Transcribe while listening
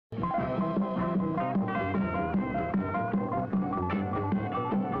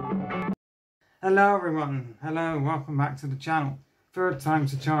Hello everyone, hello, welcome back to the channel. Third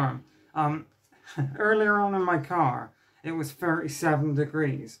time's a charm. Earlier on in my car, it was 37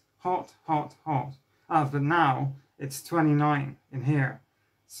 degrees. Hot, hot, hot. But now it's 29 in here.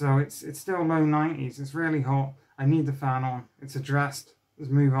 So it's still low 90s, it's really hot. I need the fan on, it's addressed. Let's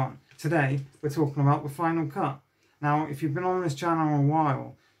move on. Today, we're talking about the final cut. Now, if you've been on this channel a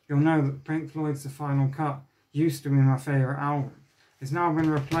while, you'll know that Pink Floyd's The Final Cut used to be my favourite album. It's now been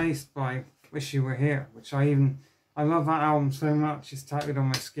replaced by Wish You Were Here, which I love that album so much, it's tattooed on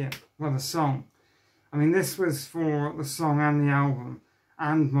my skin. Well, the song. I mean, this was for the song and the album,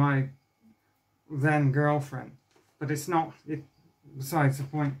 and my then girlfriend. But it's not, besides the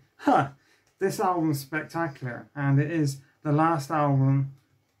point. This album is spectacular, and it is the last album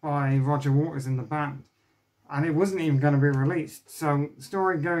by Roger Waters in the band. And it wasn't even going to be released. So, the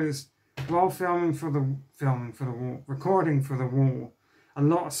story goes, while recording for the wall, a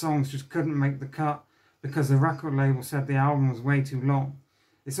lot of songs just couldn't make the cut because the record label said the album was way too long.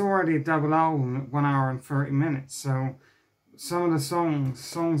 It's already a double album at 1 hour and 30 minutes, so some of the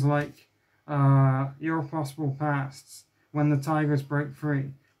songs like Your Possible Pasts, When the Tigers Break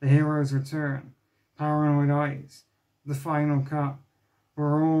Free, The Hero's Return, Paranoid Eyes, The Final Cut,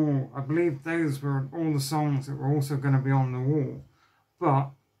 were all, I believe those were all the songs that were also going to be on the wall,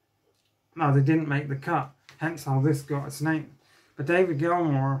 but no, they didn't make the cut, hence how this got its name. But David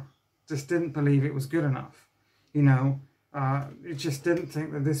Gilmour just didn't believe it was good enough. You know, it just didn't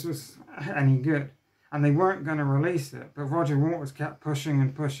think that this was any good. And they weren't going to release it, but Roger Waters kept pushing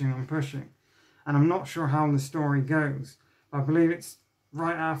and pushing and pushing. And I'm not sure how the story goes, but I believe it's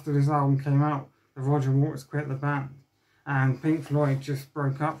right after this album came out that Roger Waters quit the band. And Pink Floyd just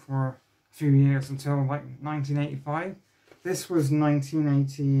broke up for a few years until like 1985. This was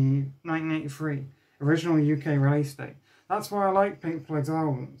 1983, original UK release date. That's why I like Pink Floyd's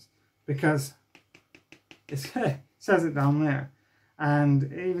albums, because it says it down there.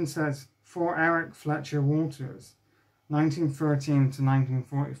 And it even says, for Eric Fletcher Waters, 1913 to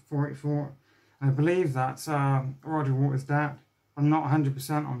 1944. And I believe that's Roger Waters' dad. I'm not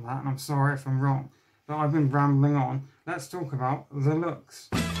 100% on that, and I'm sorry if I'm wrong. But I've been rambling on. Let's talk about the looks.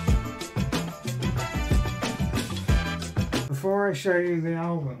 Before I show you the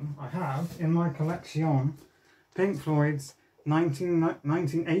album, I have in my collection Pink Floyd's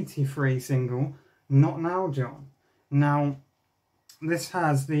 1983 single, Not Now John. Now, this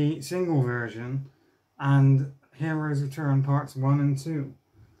has the single version and Hero's Return parts 1 and 2.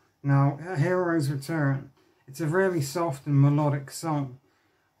 Now, Hero's Return, it's a really soft and melodic song,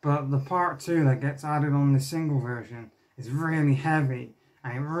 but the part 2 that gets added on the single version is really heavy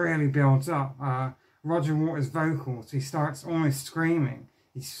and it really builds up. Roger Waters' vocals, he starts almost screaming.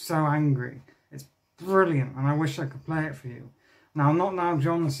 He's so angry. It's brilliant, and I wish I could play it for you. Now, Not Now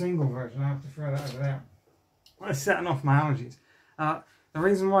John, the single version, I have to throw that over there. I'm setting off my allergies. The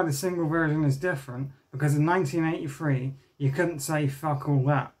reason why the single version is different, because in 1983, you couldn't say fuck all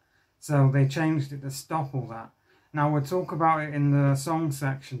that. So they changed it to stop all that. Now, we'll talk about it in the song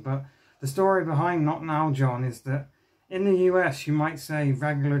section, but the story behind Not Now John is that in the US, you might say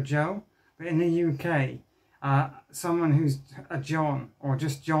regular Joe, but in the UK, someone who's a John, or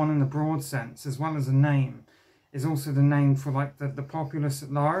just John in the broad sense, as well as a name, is also the name for like the populace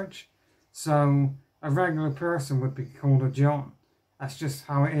at large. So a regular person would be called a John. That's just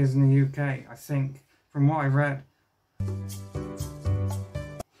how it is in the UK, I think, from what I read.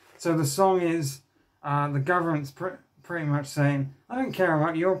 So the song is, the government's pretty much saying, I don't care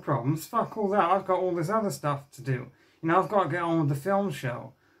about your problems, fuck all that, I've got all this other stuff to do. You know, I've got to get on with the film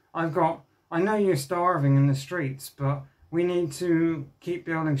show. I know you're starving in the streets, but we need to keep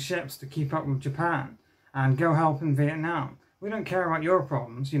building ships to keep up with Japan and go help in Vietnam. We don't care about your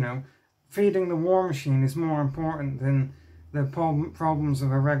problems, you know. Feeding the war machine is more important than the problems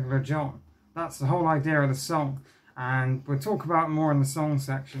of a regular John. That's the whole idea of the song, and we'll talk about it more in the song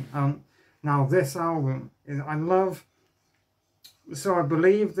section. Now, this album, I love, so I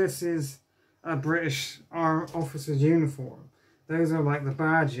believe this is a British Armed Officer's uniform. Those are like the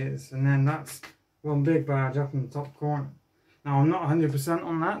badges, and then that's one big badge up in the top corner. Now, I'm not 100%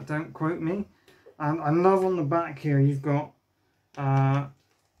 on that, don't quote me. And I love on the back here, you've got the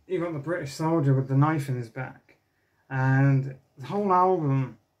British soldier with the knife in his back. And the whole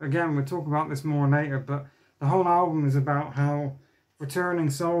album, again, we'll talk about this more later, but the whole album is about how returning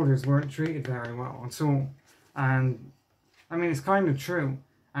soldiers weren't treated very well at all. And, I mean, it's kind of true,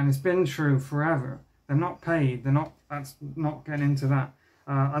 and it's been true forever. They're not paid, let's not get into that.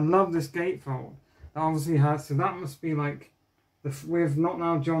 I love this gatefold. That obviously has, so that must be like, with Not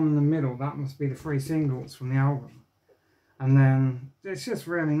Now John in the middle, that must be the 3 singles from the album. And then, it's just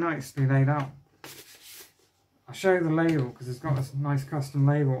really nicely laid out. I'll show you the label because it's got a nice custom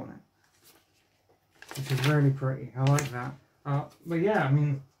label on it, which is really pretty. I like that. But yeah, I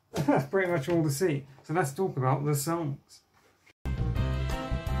mean, that's pretty much all to see. So let's talk about the songs.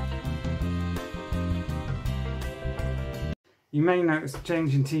 You may notice a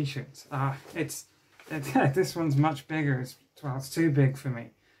change in t-shirts. This one's much bigger. It's too big for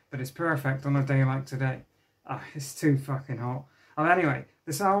me, but it's perfect on a day like today. It's too fucking hot. Anyway,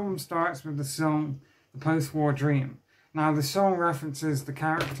 this album starts with the song "The Post-War Dream." Now, the song references the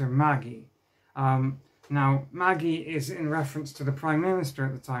character Maggie. Now, Maggie is in reference to the Prime Minister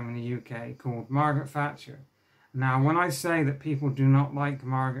at the time in the UK called Margaret Thatcher. Now, when I say that people do not like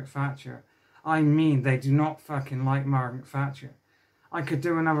Margaret Thatcher, I mean they do not fucking like Margaret Thatcher. I could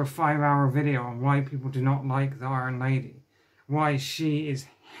do another 5-hour video on why people do not like the Iron Lady. Why she is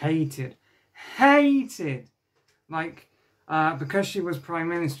hated. Hated! Like, because she was Prime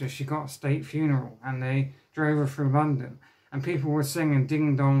Minister, she got a state funeral and they drove her through London. And people were singing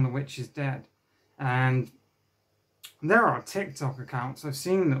 "Ding Dong, the Witch is Dead." And there are TikTok accounts, I've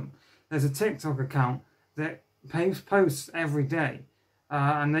seen them. There's a TikTok account that posts every day.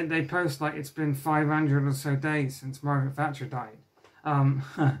 And they post like it's been 500 or so days since Margaret Thatcher died.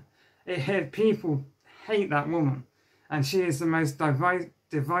 People hate that woman. And she is the most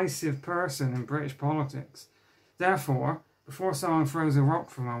divisive person in British politics. Therefore, before someone throws a rock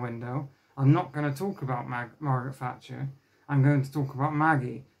from my window, I'm not going to talk about Margaret Thatcher. I'm going to talk about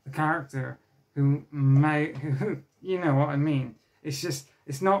Maggie, the character who you know what I mean.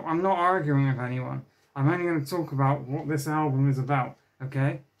 I'm not arguing with anyone. I'm only going to talk about what this album is about,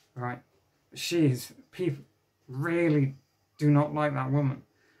 okay? Right. People really do not like that woman.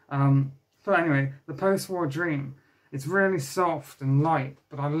 But anyway, "The Post-War Dream." It's really soft and light,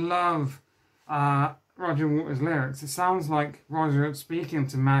 but I love Roger Waters' lyrics. It sounds like Roger speaking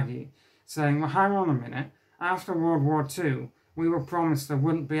to Maggie, saying, well, hang on a minute. After World War II, we were promised there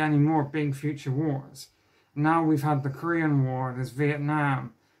wouldn't be any more big future wars. Now we've had the Korean War, there's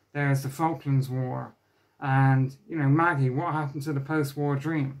Vietnam, there's the Falklands War. And, you know, Maggie, what happened to the post-war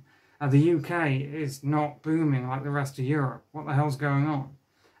dream? The UK is not booming like the rest of Europe. What the hell's going on?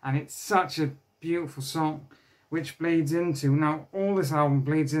 And it's such a beautiful song, which bleeds into, now all this album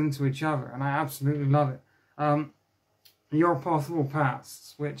bleeds into each other, and I absolutely love it. Your Possible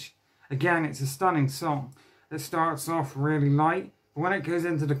Pasts, which, again, it's a stunning song that starts off really light, but when it goes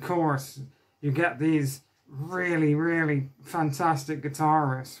into the chorus, you get these really, really fantastic guitar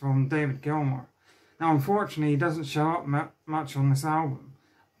riffs from David Gilmour. Now, unfortunately, he doesn't show up much on this album,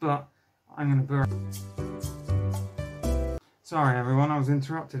 but I'm going to burn. Sorry, everyone, I was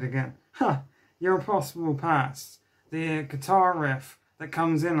interrupted again. Your Possible Past, the guitar riff that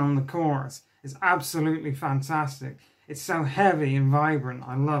comes in on the chorus is absolutely fantastic. It's so heavy and vibrant,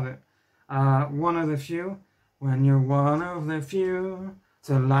 I love it. One of the few, when you're one of the few,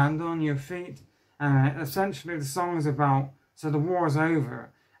 to land on your feet. Essentially the song is about, so the war's over,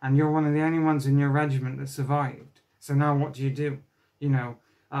 and you're one of the only ones in your regiment that survived. So now what do? You know,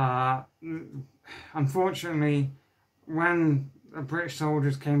 unfortunately, when the British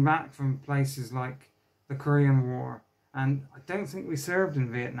soldiers came back from places like the Korean War, and I don't think we served in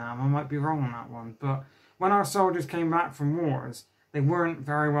Vietnam, I might be wrong on that one, but when our soldiers came back from wars, they weren't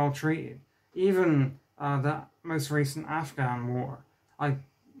very well treated. Even the most recent Afghan war, I'm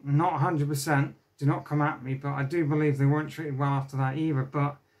not 100%, do not come at me, but I do believe they weren't treated well after that either.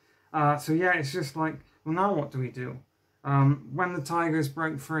 But so yeah, it's just like, well, now what do we do? When the Tigers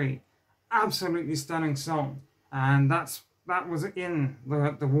Broke Free, absolutely stunning song, and that was in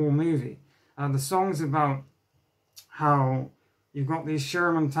the war movie. The song's about how you've got these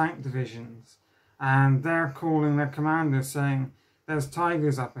Sherman tank divisions, and they're calling their commanders saying, there's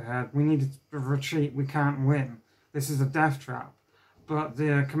tigers up ahead, we need to retreat, we can't win, this is a death trap. But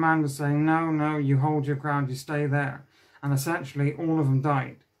the commander's saying, no, you hold your ground, you stay there. And essentially all of them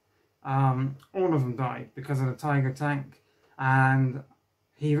died. All of them died because of the Tiger tank. And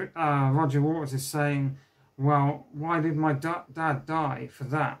Roger Waters is saying, well, why did my dad die for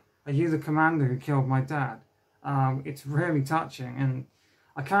that? Are you the commander who killed my dad? It's really touching, and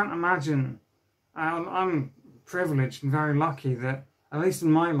I can't imagine. I'm privileged and very lucky that, at least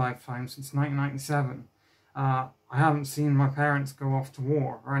in my lifetime, since 1997, I haven't seen my parents go off to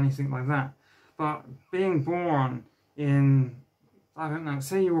war or anything like that. But being born in, I don't know,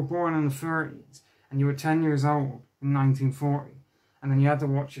 say you were born in the 30s and you were 10 years old in 1940, and then you had to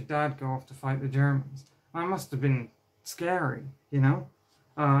watch your dad go off to fight the Germans. That must have been scary, you know?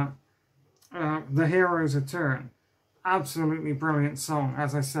 The Hero's Return, absolutely brilliant song,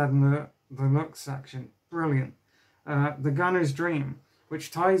 as I said in the looks section, brilliant. The Gunner's Dream, which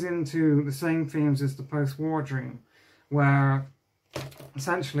ties into the same themes as the post-war dream, where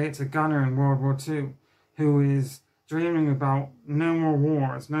essentially it's a gunner in World War II who is dreaming about no more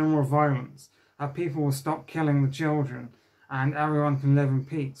wars, no more violence, how people will stop killing the children and everyone can live in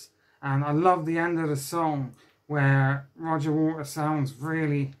peace. And I love the end of the song where Roger Waters sounds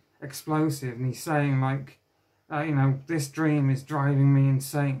really explosive and he's saying like, you know, this dream is driving me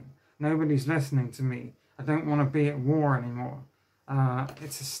insane. Nobody's listening to me. I don't want to be at war anymore.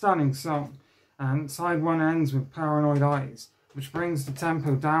 It's a stunning song. And side one ends with Paranoid Eyes, which brings the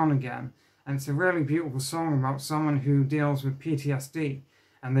tempo down again. And it's a really beautiful song about someone who deals with PTSD.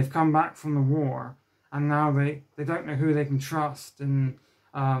 And they've come back from the war. And now they don't know who they can trust. And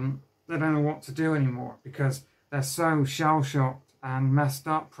they don't know what to do anymore. Because they're so shell-shocked and messed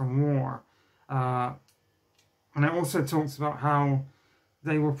up from war. And it also talks about how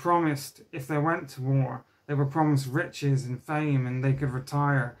they were promised, if they went to war, they were promised riches and fame and they could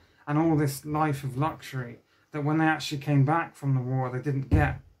retire and all this life of luxury that when they actually came back from the war they didn't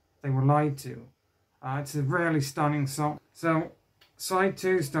get. They were lied to. It's a really stunning song. So side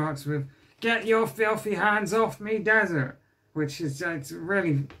 2 starts with "Get your filthy hands off me, desert," which is it's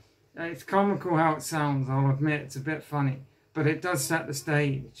really it's comical how it sounds. I'll admit it's a bit funny, but it does set the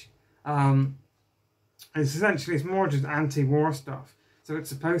stage. It's more just anti-war stuff. So it's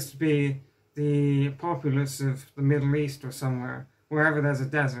supposed to be the populace of the Middle East or somewhere, wherever there's a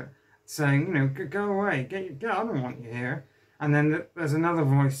desert, saying, you know, go away, get, I don't want you here. And then there's another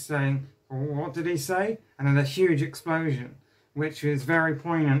voice saying, well, what did he say? And then a huge explosion, which is very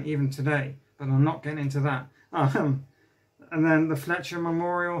poignant even today, but I'm not getting into that. And then the Fletcher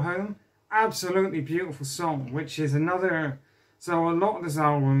Memorial Home, absolutely beautiful song, which is another... So a lot of this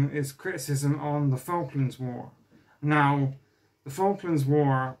album is criticism on the Falklands War. Now, the Falklands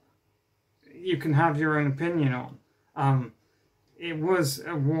War, you can have your own opinion on. It was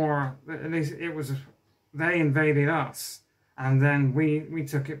a war, at least it was, they invaded us, and then we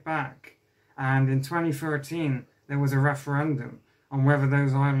took it back. And in 2013, there was a referendum on whether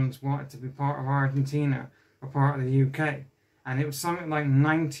those islands wanted to be part of Argentina or part of the UK. And it was something like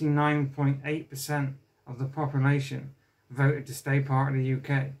 99.8% of the population voted to stay part of the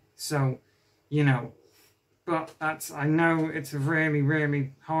UK. So, you know, but I know it's a really,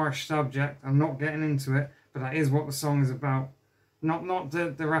 really harsh subject. I'm not getting into it, but that is what the song is about. Not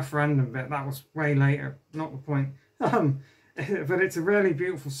the referendum bit, that was way later, not the point. But it's a really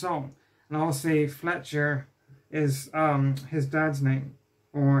beautiful song. And obviously Fletcher is his dad's name,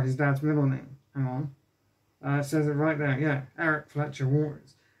 or his dad's middle name. Hang on. It says it right there, yeah, Eric Fletcher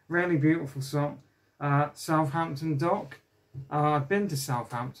Waters. Really beautiful song. Southampton Dock. I've been to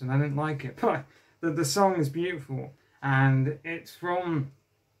Southampton, I didn't like it, but the song is beautiful. And it's from,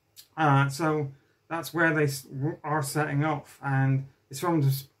 so that's where they are setting off. And it's from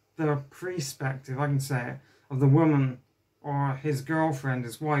the perspective, I can say it, of the woman or his girlfriend,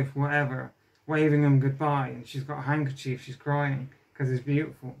 his wife, whatever, waving him goodbye. And she's got a handkerchief, she's crying because it's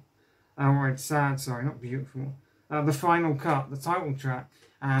beautiful. Or it's sad, sorry, not beautiful. The Final Cut, the title track,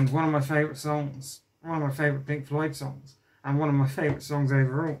 and one of my favourite songs, one of my favourite Pink Floyd songs, and one of my favourite songs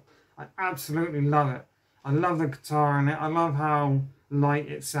overall. I absolutely love it. I love the guitar in it, I love how light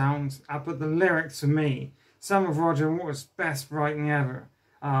it sounds, but the lyrics for me, some of Roger Waters' best writing ever.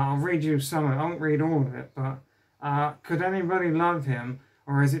 I'll read you some of it, I won't read all of it, but could anybody love him,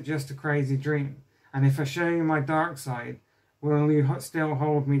 or is it just a crazy dream? And if I show you my dark side, will you still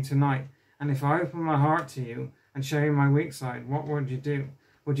hold me tonight? And if I open my heart to you and show you my weak side, what would you do?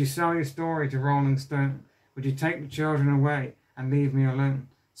 Would you sell your story to Rolling Stone? Would you take the children away and leave me alone?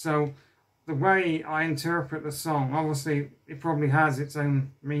 So the way I interpret the song, obviously it probably has its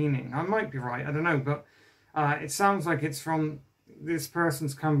own meaning. I might be right, I don't know, but it sounds like it's from this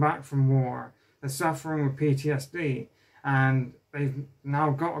person's come back from war. They're suffering with PTSD and they've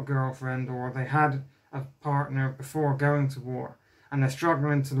now got a girlfriend, or they had a partner before going to war, and they're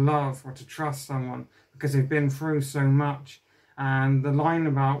struggling to love or to trust someone because they've been through so much. And the line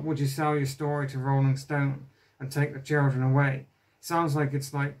about, would you sell your story to Rolling Stone and take the children away? Sounds like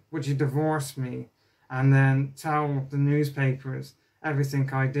it's like, would you divorce me and then tell the newspapers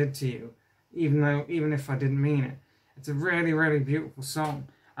everything I did to you, even if I didn't mean it. It's a really, really beautiful song.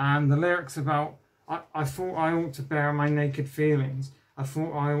 And the lyrics about, I thought I ought to bear my naked feelings. I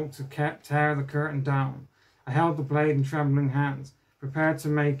thought I ought to tear the curtain down. I held the blade in trembling hands, prepared to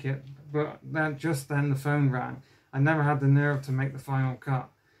make it, but then just then the phone rang. I never had the nerve to make the final cut.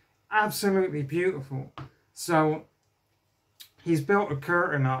 Absolutely beautiful. So he's built a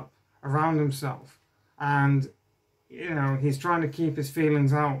curtain up around himself, and you know he's trying to keep his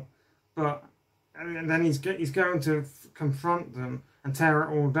feelings out, but and then he's going to confront them and tear it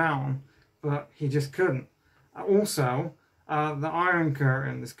all down, but he just couldn't. Also, the Iron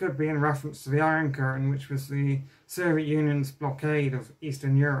Curtain, this could be in reference to the Iron Curtain, which was the Soviet Union's blockade of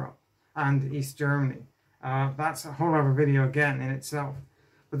Eastern Europe and East Germany. That's a whole other video again in itself.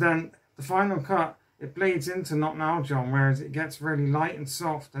 But then the final cut, it bleeds into Not Now John, whereas it gets really light and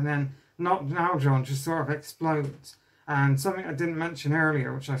soft, and then Not Now John just sort of explodes. And something I didn't mention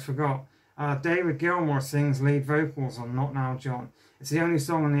earlier, which I forgot, David Gilmour sings lead vocals on Not Now John. It's the only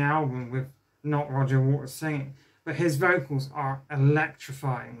song on the album with not Roger Waters singing, but his vocals are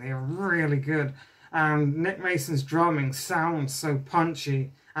electrifying. They are really good, and Nick Mason's drumming sounds so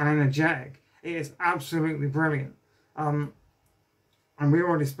punchy and energetic. It is absolutely brilliant. And we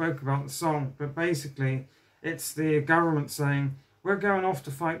already spoke about the song, but basically it's the government saying, we're going off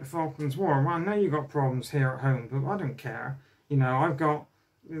to fight the Falklands War. Well, I know you've got problems here at home, but I don't care. You know, I've got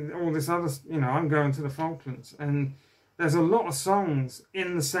all this other, you know, I'm going to the Falklands. And there's a lot of songs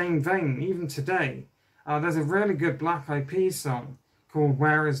in the same vein, even today. There's a really good Black Eyed Peas song called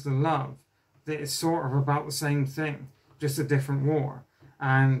Where Is the Love that is sort of about the same thing, just a different war.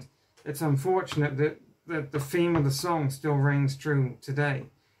 And it's unfortunate that the theme of the song still rings true today,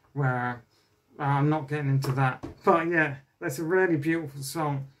 where I'm not getting into that. But yeah, that's a really beautiful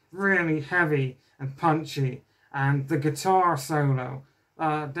song, really heavy and punchy, and the guitar solo,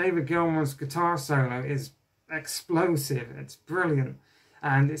 David Gilmour's guitar solo is explosive. It's brilliant,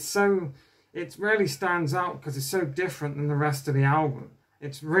 and it really stands out because it's so different than the rest of the album.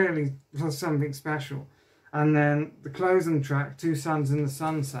 It's really something special. And then the closing track, Two Suns in the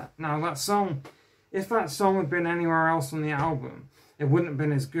Sunset. Now that song, if that song had been anywhere else on the album, it wouldn't have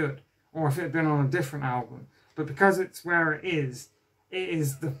been as good, or if it had been on a different album. But because it's where it is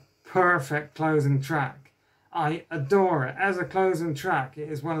the perfect closing track. I adore it. As a closing track, it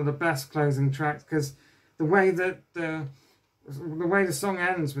is one of the best closing tracks, because the way that the way the song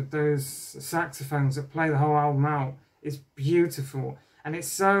ends with those saxophones that play the whole album out is beautiful. And it's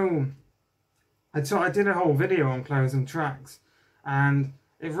so... I did a whole video on closing tracks, and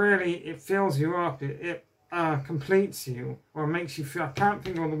it fills you up. It completes you, or makes you feel... I can't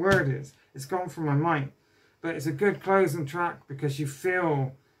think of what the word is. It's gone from my mind. But it's a good closing track because you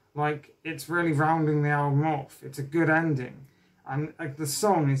feel like it's really rounding the album off. It's a good ending. And the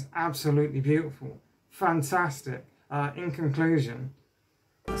song is absolutely beautiful. Fantastic. In conclusion,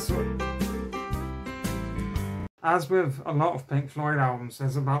 as with a lot of Pink Floyd albums,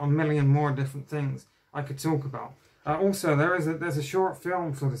 there's about a million more different things I could talk about. Also, there's a short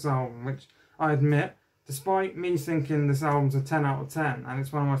film for this album, which I admit, despite me thinking this album's a 10 out of 10, and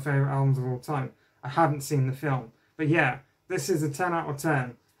it's one of my favourite albums of all time, I hadn't seen the film. But yeah, this is a 10 out of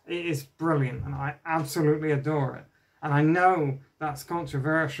 10. It is brilliant, and I absolutely adore it. And I know that's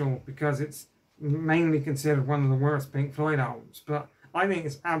controversial because it's mainly considered one of the worst Pink Floyd albums, but I think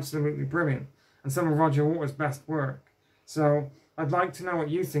it's absolutely brilliant and some of Roger Waters' best work. So I'd like to know what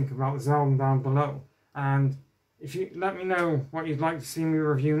you think about this album down below, and if you let me know what you'd like to see me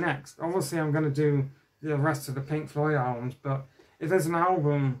review next. Obviously I'm going to do the rest of the Pink Floyd albums, but if there's an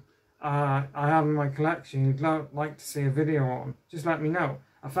album I have in my collection you'd like to see a video on, just let me know.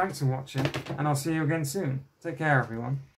 Thanks for watching, and I'll see you again soon. Take care, everyone.